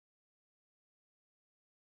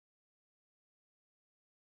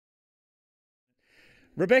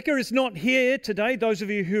Rebecca is not here today. Those of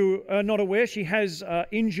you who are not aware, she has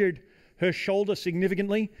injured her shoulder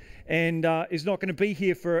significantly and is not going to be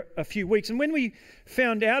here for a few weeks. And when we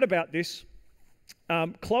found out about this,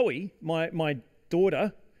 Chloe, my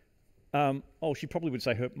daughter, she probably would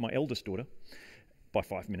say my eldest daughter by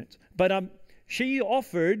 5 minutes, but she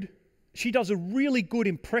does a really good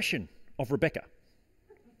impression of Rebecca.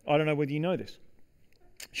 I don't know whether you know this.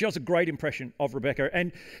 She does a great impression of Rebecca.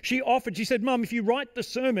 And she said, Mum, if you write the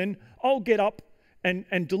sermon, I'll get up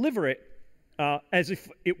and deliver it as if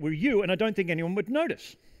it were you, and I don't think anyone would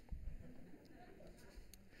notice.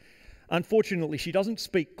 Unfortunately, she doesn't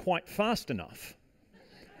speak quite fast enough.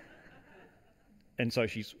 And so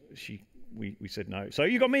we said no. So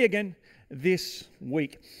you got me again this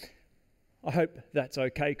week. I hope that's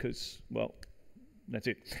okay because, well, that's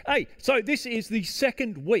it. Hey, so this is the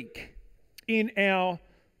second week in our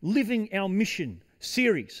Living Our Mission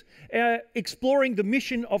series, exploring the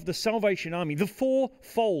mission of the Salvation Army, the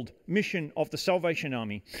fourfold mission of the Salvation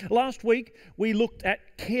Army. Last week, we looked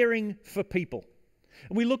at caring for people.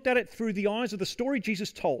 And we looked at it through the eyes of the story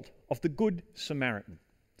Jesus told of the Good Samaritan.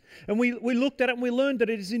 And we looked at it and we learned that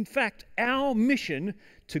it is in fact our mission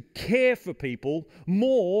to care for people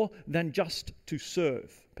more than just to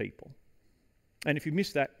serve people. And if you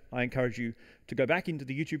missed that, I encourage you to go back into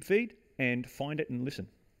the YouTube feed and find it and listen.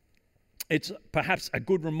 It's perhaps a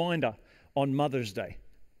good reminder on Mother's Day.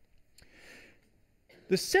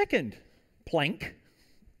 The second plank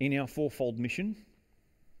in our fourfold mission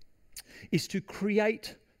is to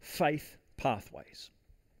create faith pathways.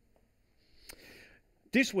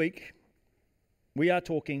 This week, we are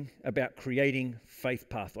talking about creating faith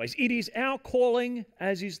pathways. It is our calling,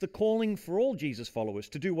 as is the calling for all Jesus followers,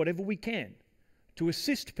 to do whatever we can to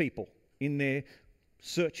assist people in their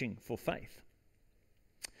searching for faith.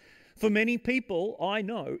 For many people, I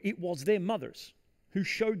know it was their mothers who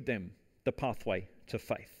showed them the pathway to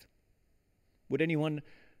faith. Would anyone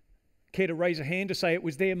care to raise a hand to say it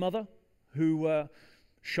was their mother who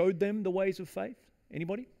showed them the ways of faith?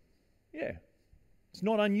 Anybody? Yeah. It's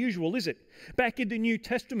not unusual, is it? Back in the New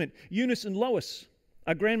Testament, Eunice and Lois,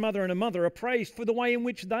 a grandmother and a mother, are praised for the way in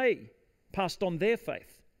which they passed on their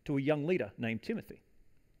faith to a young leader named Timothy.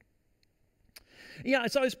 Yeah,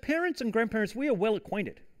 so as parents and grandparents, we are well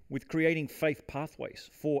acquainted with creating faith pathways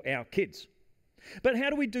for our kids. But how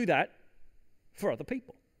do we do that for other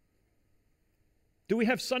people? Do we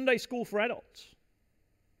have Sunday school for adults?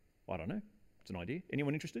 I don't know. It's an idea.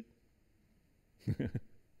 Anyone interested?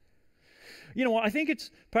 You know what? I think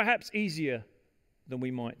it's perhaps easier than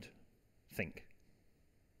we might think.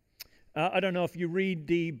 I don't know if you read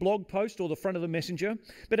the blog post or the front of the Messenger,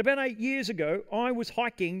 but about 8 years ago, I was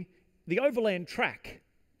hiking the Overland Track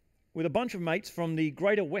with a bunch of mates from the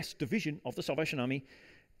Greater West Division of the Salvation Army,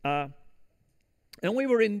 and we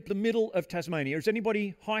were in the middle of Tasmania. Has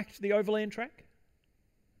anybody hiked the Overland Track?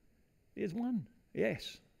 There's one.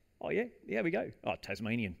 Yes. Oh, yeah. There we go. Oh,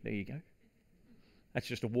 Tasmanian. There you go. That's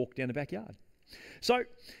just a walk down the backyard. So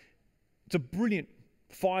it's a brilliant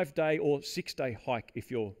 5-day or 6-day hike if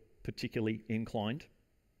you're particularly inclined.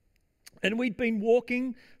 And we'd been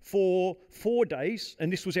walking for 4 days, and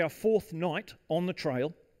this was our 4th night on the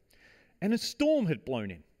trail, and a storm had blown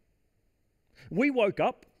in. We woke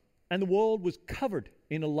up, and the world was covered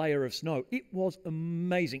in a layer of snow. It was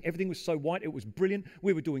amazing. Everything was so white. It was brilliant.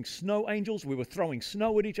 We were doing snow angels. We were throwing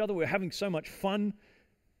snow at each other. We were having so much fun,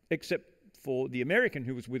 except for the American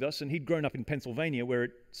who was with us, and he'd grown up in Pennsylvania where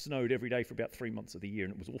it snowed every day for about 3 months of the year,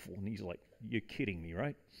 and it was awful. And he's like, you're kidding me,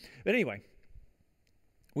 right? But anyway,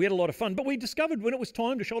 we had a lot of fun. But we discovered when it was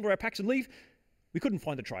time to shoulder our packs and leave, we couldn't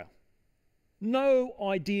find the trail. No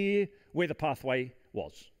idea where the pathway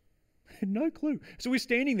was. No clue. So we're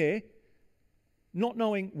standing there, not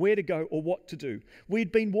knowing where to go or what to do.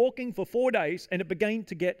 We'd been walking for 4 days, and it began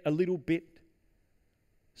to get a little bit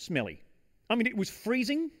smelly. I mean, it was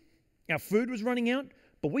freezing. Our food was running out,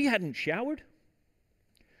 but we hadn't showered.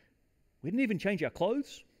 We didn't even change our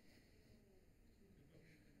clothes.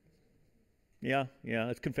 Yeah,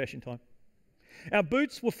 it's confession time. Our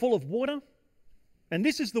boots were full of water, and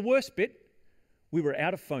this is the worst bit, we were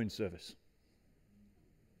out of phone service.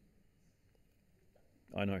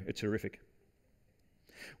 I know, it's horrific.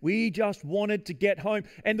 We just wanted to get home.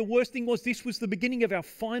 And the worst thing was this was the beginning of our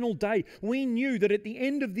final day. We knew that at the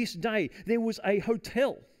end of this day, there was a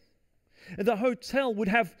hotel. The hotel would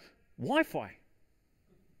have Wi-Fi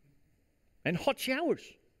and hot showers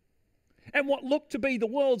and what looked to be the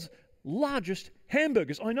world's largest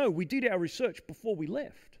hamburgers. I know, we did our research before we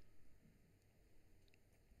left.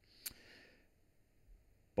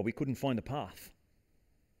 But we couldn't find the path.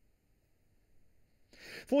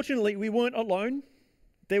 Fortunately, we weren't alone.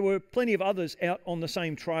 There were plenty of others out on the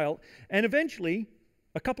same trail, and eventually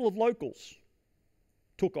a couple of locals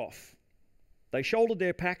took off. They shouldered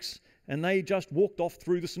their packs and they just walked off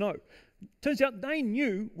through the snow. Turns out they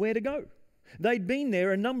knew where to go. They'd been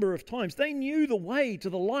there a number of times. They knew the way to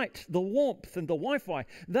the light, the warmth, and the Wi-Fi.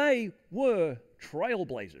 They were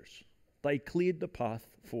trailblazers. They cleared the path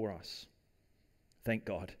for us. Thank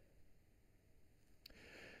God.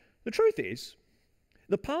 The truth is,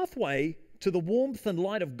 the pathway to the warmth and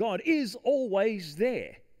light of God is always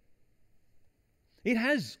there. It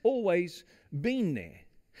has always been there.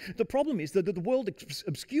 The problem is that the world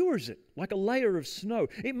obscures it like a layer of snow.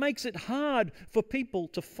 It makes it hard for people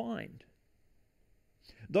to find.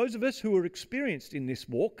 Those of us who are experienced in this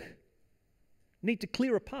walk need to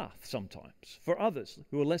clear a path sometimes for others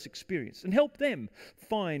who are less experienced and help them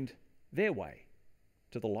find their way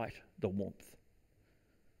to the light, the warmth.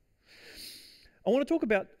 I want to talk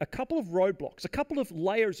about a couple of roadblocks, a couple of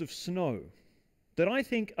layers of snow that I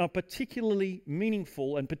think are particularly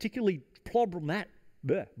meaningful and particularly problematic,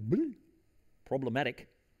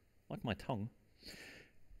 like my tongue,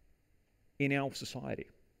 in our society.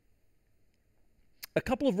 A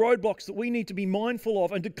couple of roadblocks that we need to be mindful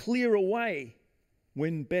of and to clear away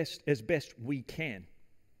as best we can.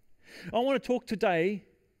 I want to talk today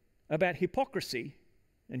about hypocrisy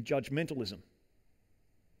and judgmentalism.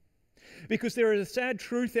 Because there is a sad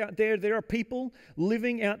truth out there. There are people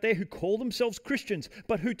living out there who call themselves Christians,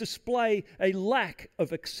 but who display a lack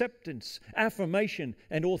of acceptance, affirmation,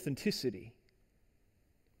 and authenticity.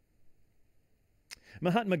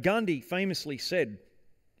 Mahatma Gandhi famously said,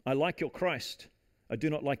 "I like your Christ. I do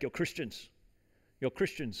not like your Christians. Your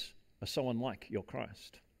Christians are so unlike your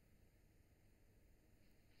Christ."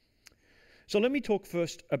 So let me talk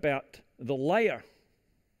first about the layer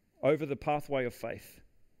over the pathway of faith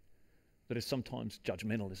that is sometimes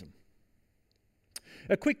judgmentalism.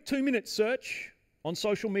 A quick 2-minute search on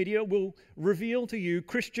social media will reveal to you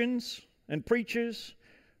Christians and preachers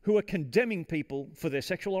who are condemning people for their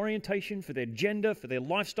sexual orientation, for their gender, for their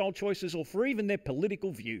lifestyle choices, or for even their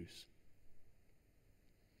political views.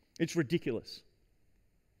 It's ridiculous.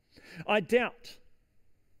 I doubt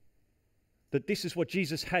that this is what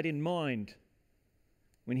Jesus had in mind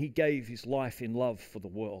when he gave his life in love for the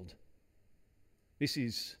world. This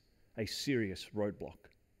is a serious roadblock.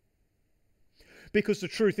 Because the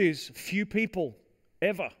truth is, few people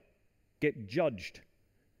ever get judged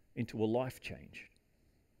into a life change.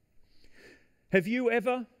 Have you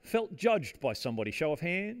ever felt judged by somebody? Show of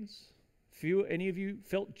hands. Any of you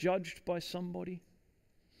felt judged by somebody?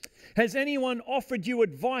 Has anyone offered you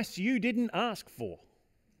advice you didn't ask for?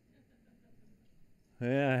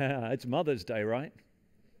 Yeah, it's Mother's Day, right?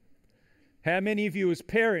 How many of you as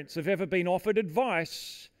parents have ever been offered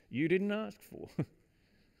advice you didn't ask for?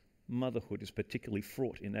 Motherhood is particularly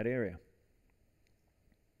fraught in that area.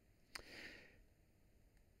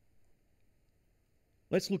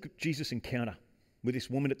 Let's look at Jesus' encounter with this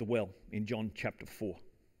woman at the well in John chapter 4.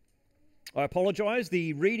 I apologise,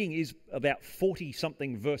 the reading is about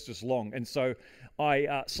 40-something verses long, and so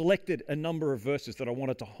I selected a number of verses that I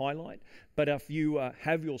wanted to highlight. But if you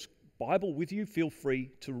have your Bible with you, feel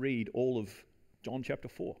free to read all of John chapter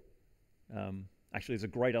 4. Actually, there's a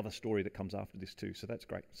great other story that comes after this too, so that's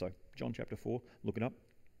great. So, John chapter 4, look it up.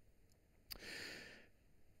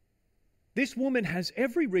 This woman has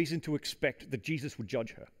every reason to expect that Jesus would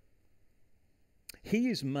judge her. He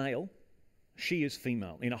is male, she is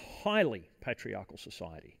female, in a highly patriarchal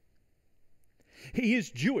society. He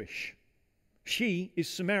is Jewish, she is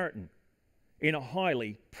Samaritan, in a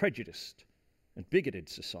highly prejudiced and bigoted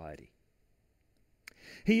society.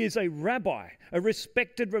 He is a rabbi, a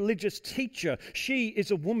respected religious teacher. She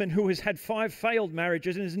is a woman who has had 5 failed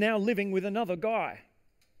marriages and is now living with another guy.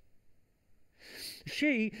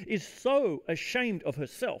 She is so ashamed of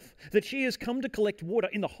herself that she has come to collect water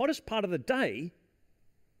in the hottest part of the day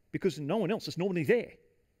because no one else is normally there.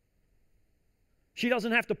 She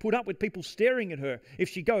doesn't have to put up with people staring at her if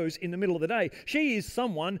she goes in the middle of the day. She is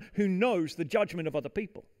someone who knows the judgment of other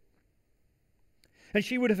people. And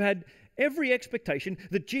she would have had every expectation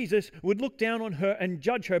that Jesus would look down on her and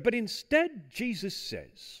judge her. But instead, Jesus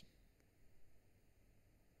says,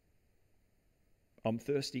 "I'm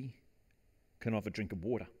thirsty. Can I have a drink of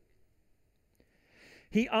water?"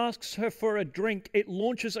 He asks her for a drink. It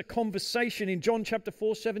launches a conversation in John chapter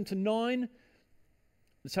 4, 7-9.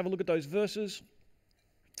 Let's have a look at those verses.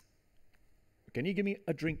 "Can you give me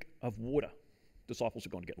a drink of water?" Disciples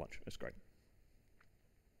have gone to get lunch. That's great.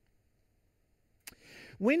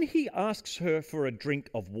 When he asks her for a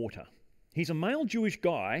drink of water, he's a male Jewish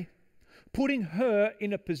guy putting her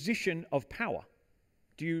in a position of power.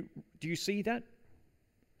 Do you see that?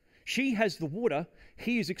 She has the water.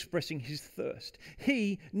 He is expressing his thirst.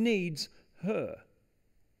 He needs her.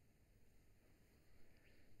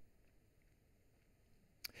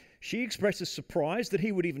 She expresses surprise that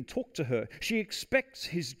he would even talk to her. She expects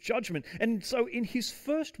his judgment. And so in his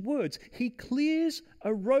first words, he clears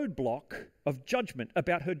a roadblock of judgment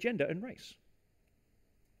about her gender and race.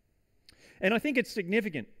 And I think it's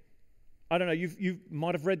significant. I don't know, you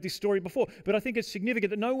might have read this story before, but I think it's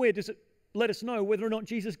significant that nowhere does it let us know whether or not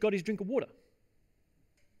Jesus got his drink of water. Do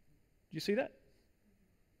you see that?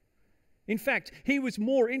 In fact, he was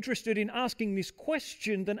more interested in asking this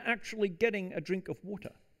question than actually getting a drink of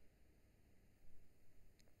water.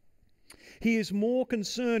 He is more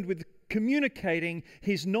concerned with communicating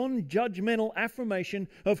his non-judgmental affirmation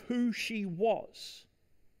of who she was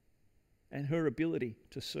and her ability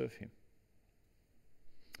to serve him.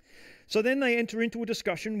 So then they enter into a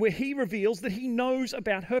discussion where he reveals that he knows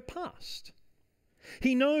about her past.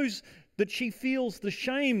 He knows that she feels the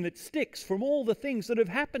shame that sticks from all the things that have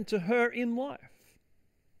happened to her in life.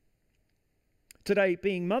 Today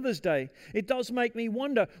being Mother's Day, it does make me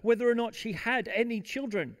wonder whether or not she had any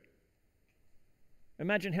children.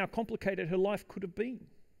 Imagine how complicated her life could have been.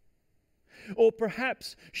 Or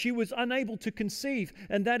perhaps she was unable to conceive,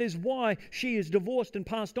 and that is why she is divorced and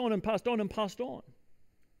passed on and passed on and passed on.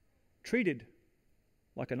 Treated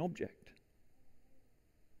like an object.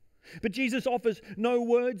 But Jesus offers no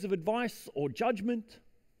words of advice or judgment,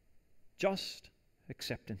 just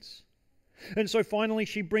acceptance. And so finally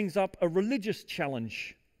she brings up a religious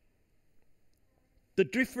challenge. The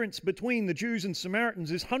difference between the Jews and Samaritans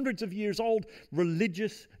is hundreds of years old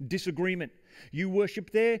religious disagreement. You worship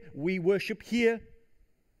there, we worship here.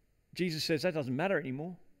 Jesus says that doesn't matter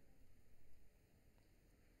anymore.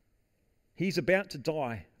 He's about to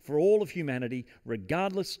die for all of humanity,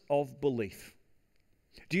 regardless of belief.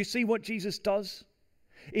 Do you see what Jesus does?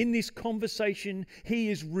 In this conversation, he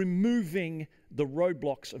is removing the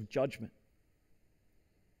roadblocks of judgment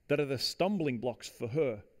that are the stumbling blocks for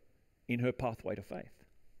her in her pathway to faith.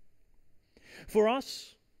 For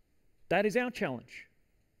us, that is our challenge.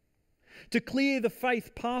 To clear the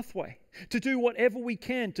faith pathway, to do whatever we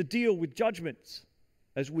can to deal with judgments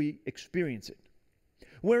as we experience it.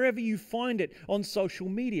 Wherever you find it on social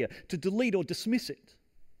media, to delete or dismiss it.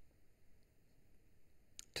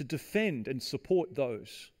 To defend and support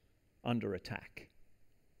those under attack.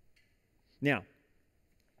 Now,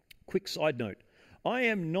 quick side note. I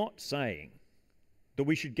am not saying that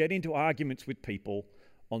we should get into arguments with people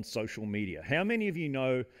on social media. How many of you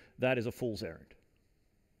know that is a fool's errand?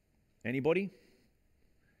 Anybody?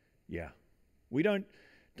 Yeah. We don't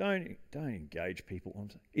engage people.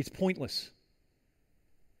 It's pointless.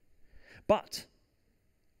 But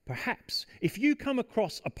perhaps if you come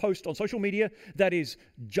across a post on social media that is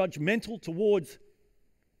judgmental towards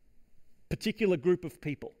a particular group of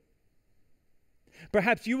people,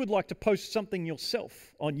 perhaps you would like to post something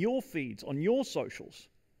yourself on your feeds, on your socials,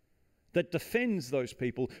 that defends those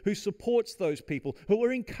people, who supports those people, who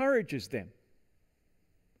encourages them.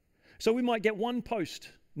 So we might get one post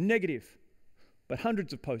negative, but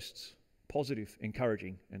hundreds of posts positive,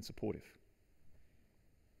 encouraging, and supportive.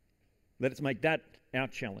 Let us make that our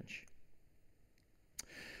challenge.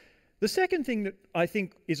 The second thing that I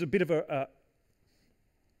think is a bit of a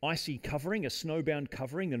icy covering, a snowbound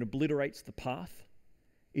covering that obliterates the path,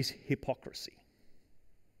 is hypocrisy.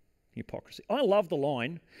 Hypocrisy. I love the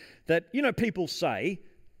line that, people say,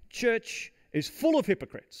 church is full of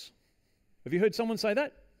hypocrites. Have you heard someone say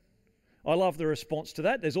that? I love the response to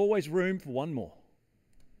that. There's always room for one more.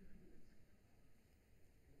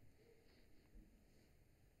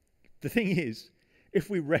 The thing is, if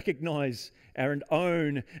we recognize our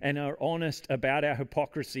own and are honest about our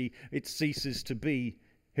hypocrisy, it ceases to be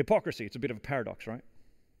hypocrisy. It's a bit of a paradox, right?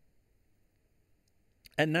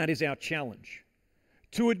 And that is our challenge,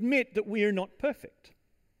 to admit that we are not perfect.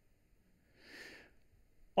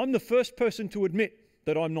 I'm the first person to admit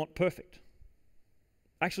that I'm not perfect.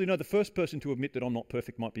 Actually, no, the first person to admit that I'm not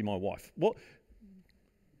perfect might be my wife. Well,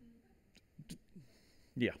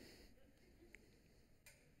 yeah.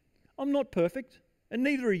 I'm not perfect, and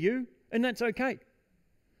neither are you, and that's okay.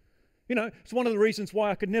 It's one of the reasons why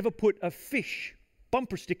I could never put a fish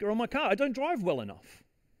bumper sticker on my car. I don't drive well enough.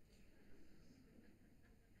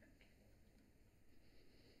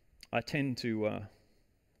 I tend to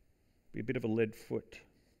be a bit of a lead foot.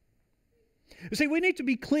 You see, we need to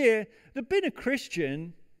be clear that being a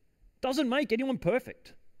Christian doesn't make anyone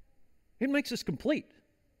perfect. It makes us complete,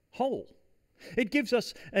 whole. It gives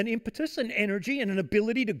us an impetus, an energy, and an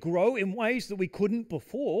ability to grow in ways that we couldn't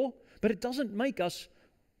before, but it doesn't make us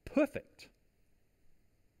perfect.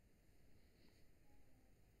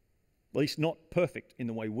 At least not perfect in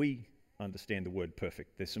the way we understand the word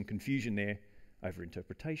perfect. There's some confusion there over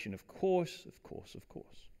interpretation, of course.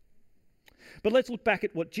 But let's look back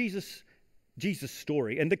at what Jesus'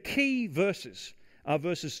 story, and the key verses are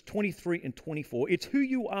verses 23 and 24. It's who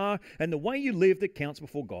you are and the way you live that counts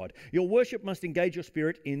before God. Your worship must engage your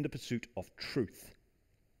spirit in the pursuit of truth.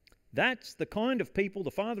 That's the kind of people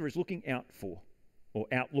the Father is looking out for, or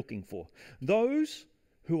out looking for. Those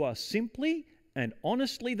who are simply and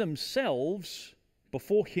honestly themselves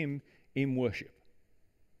before Him in worship.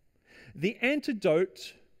 The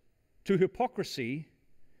antidote to hypocrisy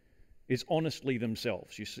is honestly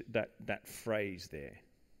themselves. You see that phrase there.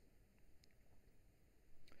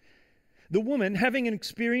 The woman, having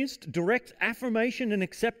experienced direct affirmation and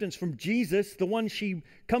acceptance from Jesus, the one she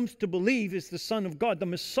comes to believe is the Son of God, the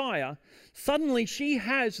Messiah, suddenly she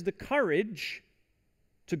has the courage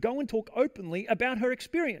to go and talk openly about her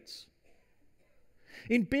experience.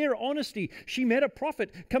 In bare honesty, she met a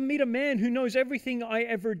prophet. Come meet a man who knows everything I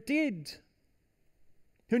ever did,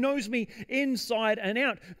 who knows me inside and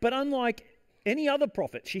out. But unlike any other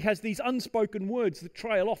prophet, she has these unspoken words that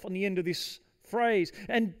trail off on the end of this phrase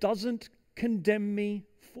and doesn't condemn me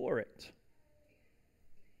for it.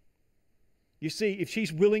 You see, if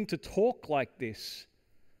she's willing to talk like this,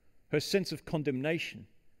 her sense of condemnation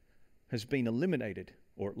has been eliminated,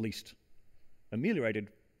 or at least ameliorated,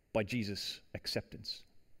 by Jesus' acceptance.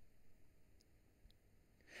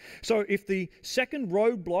 So if the second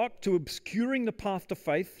roadblock to obscuring the path to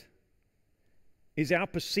faith is our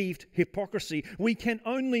perceived hypocrisy, we can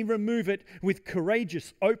only remove it with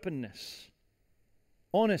courageous openness,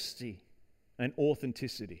 honesty, and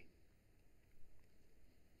authenticity.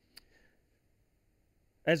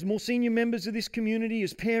 As more senior members of this community,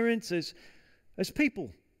 as parents, as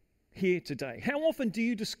people here today, how often do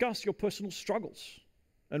you discuss your personal struggles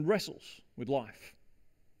and wrestles with life?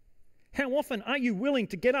 How often are you willing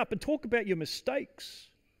to get up and talk about your mistakes,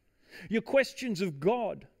 your questions of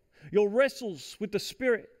God, your wrestles with the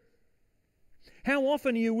Spirit? How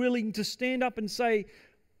often are you willing to stand up and say,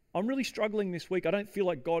 I'm really struggling this week. I don't feel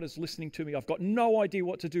like God is listening to me. I've got no idea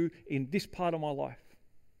what to do in this part of my life.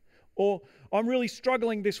 Or I'm really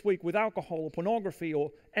struggling this week with alcohol or pornography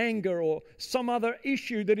or anger or some other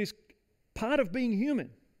issue that is part of being human.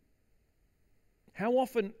 How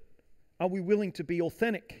often are we willing to be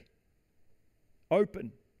authentic,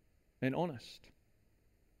 open, and honest?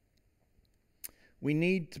 We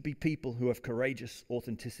need to be people who have courageous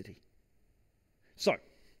authenticity. So,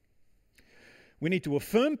 we need to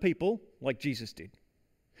affirm people like Jesus did.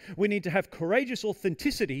 We need to have courageous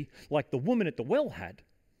authenticity like the woman at the well had.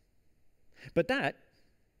 But that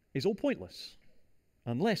is all pointless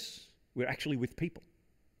unless we're actually with people.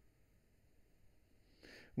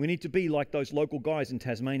 We need to be like those local guys in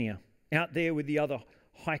Tasmania, out there with the other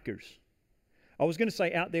hikers. I was going to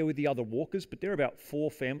say out there with the other walkers, but there are about 4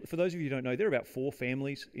 families. For those of you who don't know, there are about 4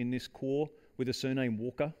 families in this corps with the surname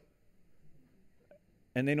Walker.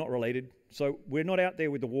 And they're not related. So we're not out there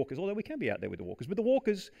with the walkers, although we can be out there with the walkers. But the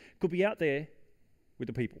walkers could be out there with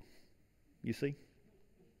the people. You see?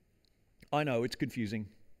 I know, it's confusing.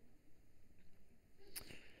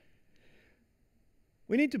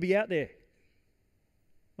 We need to be out there,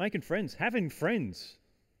 making friends, having friends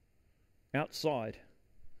outside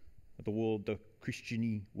of the world, the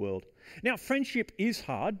Christian-y world. Now, friendship is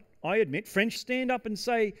hard, I admit. Friends stand up and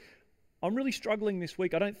say, I'm really struggling this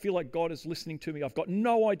week. I don't feel like God is listening to me. I've got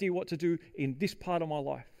no idea what to do in this part of my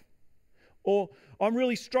life. Or I'm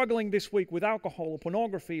really struggling this week with alcohol or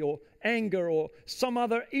pornography or anger or some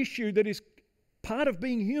other issue that is part of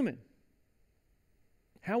being human.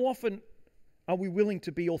 How often are we willing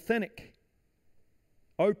to be authentic,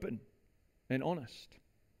 open, and honest?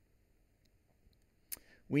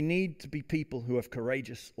 We need to be people who have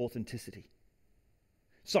courageous authenticity.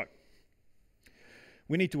 So,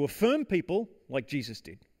 we need to affirm people like Jesus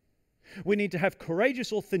did. We need to have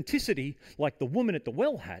courageous authenticity like the woman at the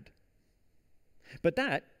well had. But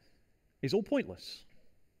that is all pointless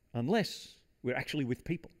unless we're actually with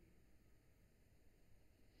people.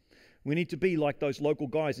 We need to be like those local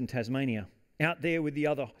guys in Tasmania, out there with the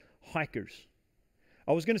other hikers.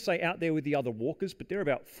 I was going to say out there with the other walkers, but there are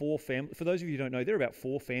about 4 families. For those of you who don't know, there are about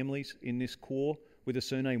 4 families in this corps with the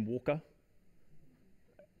surname Walker.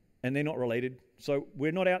 And they're not related. So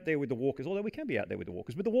we're not out there with the walkers, although we can be out there with the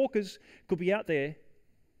walkers. But the walkers could be out there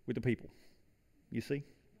with the people. You see?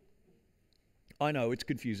 I know, it's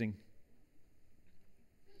confusing.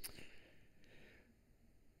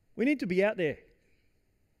 We need to be out there,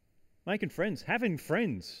 making friends, having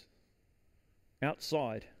friends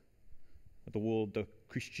outside the world, the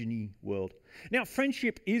Christian-y world. Now,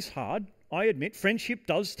 friendship is hard. I admit, friendship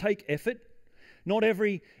does take effort. Not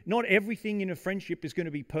everything in a friendship is going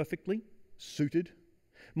to be perfectly suited.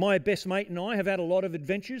 My best mate and I have had a lot of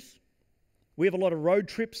adventures. We have a lot of road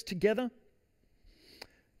trips together.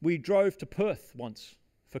 We drove to Perth once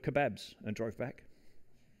for kebabs and drove back.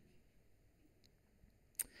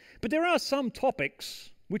 But there are some topics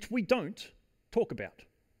which we don't talk about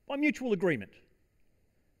by mutual agreement.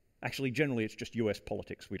 Actually, generally, it's just US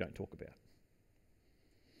politics we don't talk about.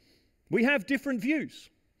 We have different views.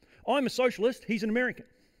 I'm a socialist, he's an American.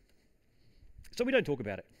 So we don't talk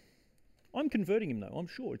about it. I'm converting him, though. I'm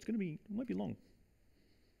sure it might be long.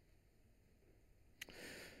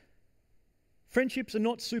 Friendships are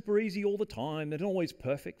not super easy all the time. They're not always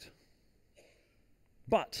perfect.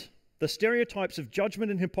 But the stereotypes of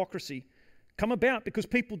judgment and hypocrisy come about because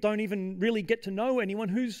people don't even really get to know anyone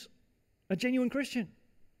who's a genuine Christian.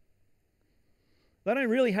 They don't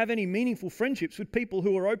really have any meaningful friendships with people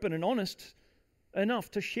who are open and honest enough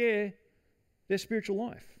to share their spiritual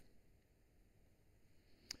life.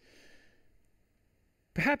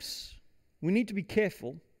 Perhaps we need to be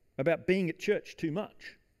careful about being at church too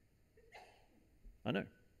much. I know.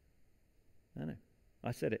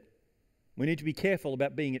 I said it. We need to be careful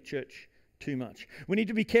about being at church too much. We need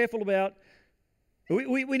to be careful about,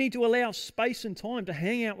 we need to allow space and time to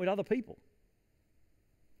hang out with other people,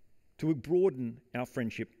 to broaden our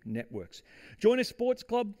friendship networks. Join a sports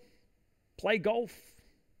club, play golf.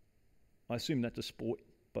 I assume that's a sport,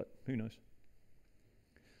 but who knows?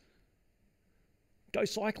 Go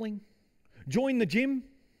cycling. Join the gym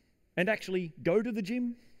and actually go to the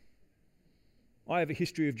gym. I have a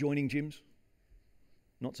history of joining gyms.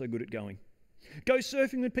 Not so good at going. Go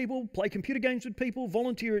surfing with people, play computer games with people,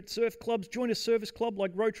 volunteer at surf clubs, join a service club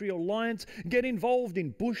like Rotary or Lions, get involved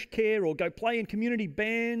in bush care or go play in community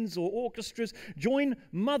bands or orchestras, join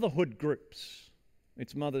motherhood groups.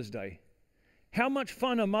 It's Mother's Day. How much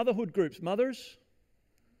fun are motherhood groups, mothers?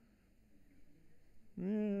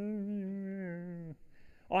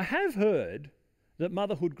 I have heard that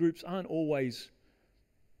motherhood groups aren't always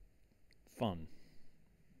fun.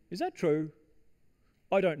 Is that true?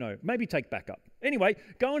 I don't know. Maybe take backup. Anyway,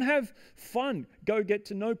 go and have fun. Go get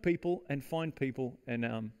to know people and find people and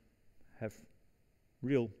have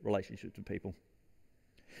real relationships with people.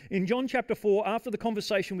 In John chapter 4, after the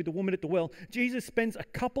conversation with the woman at the well, Jesus spends a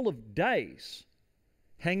couple of days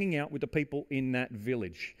hanging out with the people in that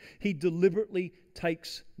village. He deliberately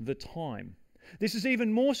takes the time. This is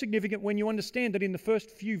even more significant when you understand that in the first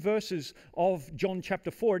few verses of John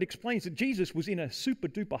chapter 4, it explains that Jesus was in a super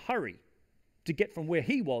duper hurry to get from where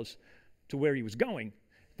he was to where he was going,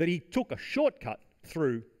 that he took a shortcut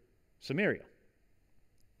through Samaria.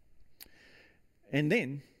 And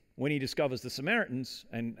then, when he discovers the Samaritans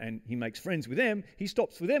and he makes friends with them, he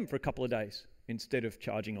stops with them for a couple of days instead of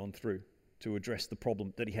charging on through to address the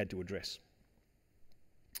problem that he had to address.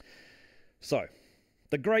 So,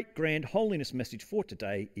 the great grand holiness message for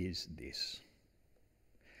today is this.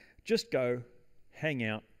 Just go hang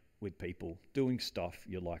out with people doing stuff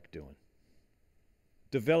you like doing.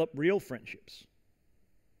 Develop real friendships.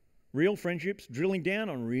 Real friendships, drilling down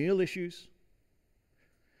on real issues.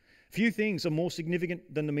 Few things are more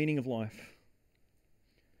significant than the meaning of life.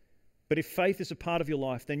 But if faith is a part of your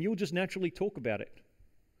life, then you'll just naturally talk about it.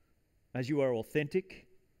 As you are authentic,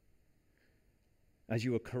 as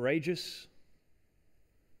you are courageous,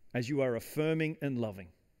 as you are affirming and loving.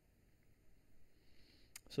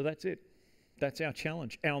 So that's it. That's our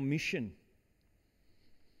challenge. Our mission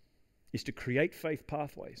is to create faith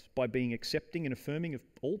pathways by being accepting and affirming of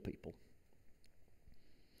all people.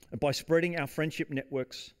 And by spreading our friendship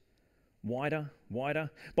networks wider,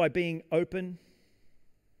 by being open,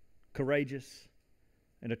 courageous,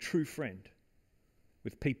 and a true friend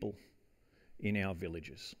with people in our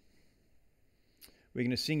villages. We're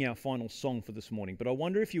going to sing our final song for this morning, but I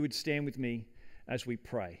wonder if you would stand with me as we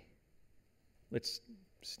pray. Let's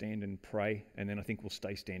stand and pray, and then I think we'll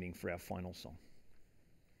stay standing for our final song.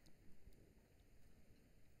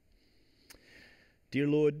 Dear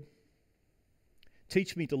Lord,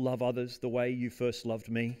 teach me to love others the way you first loved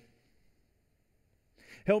me.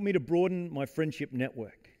 Help me to broaden my friendship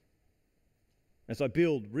network as I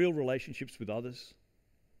build real relationships with others.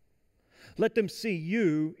 Let them see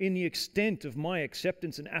you in the extent of my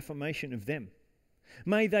acceptance and affirmation of them.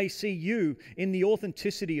 May they see you in the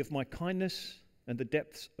authenticity of my kindness and the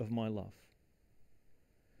depths of my love.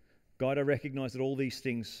 God, I recognize that all these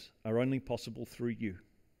things are only possible through you,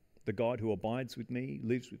 the God who abides with me,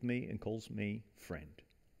 lives with me, and calls me friend.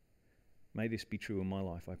 May this be true in my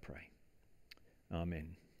life, I pray.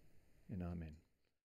 Amen and amen.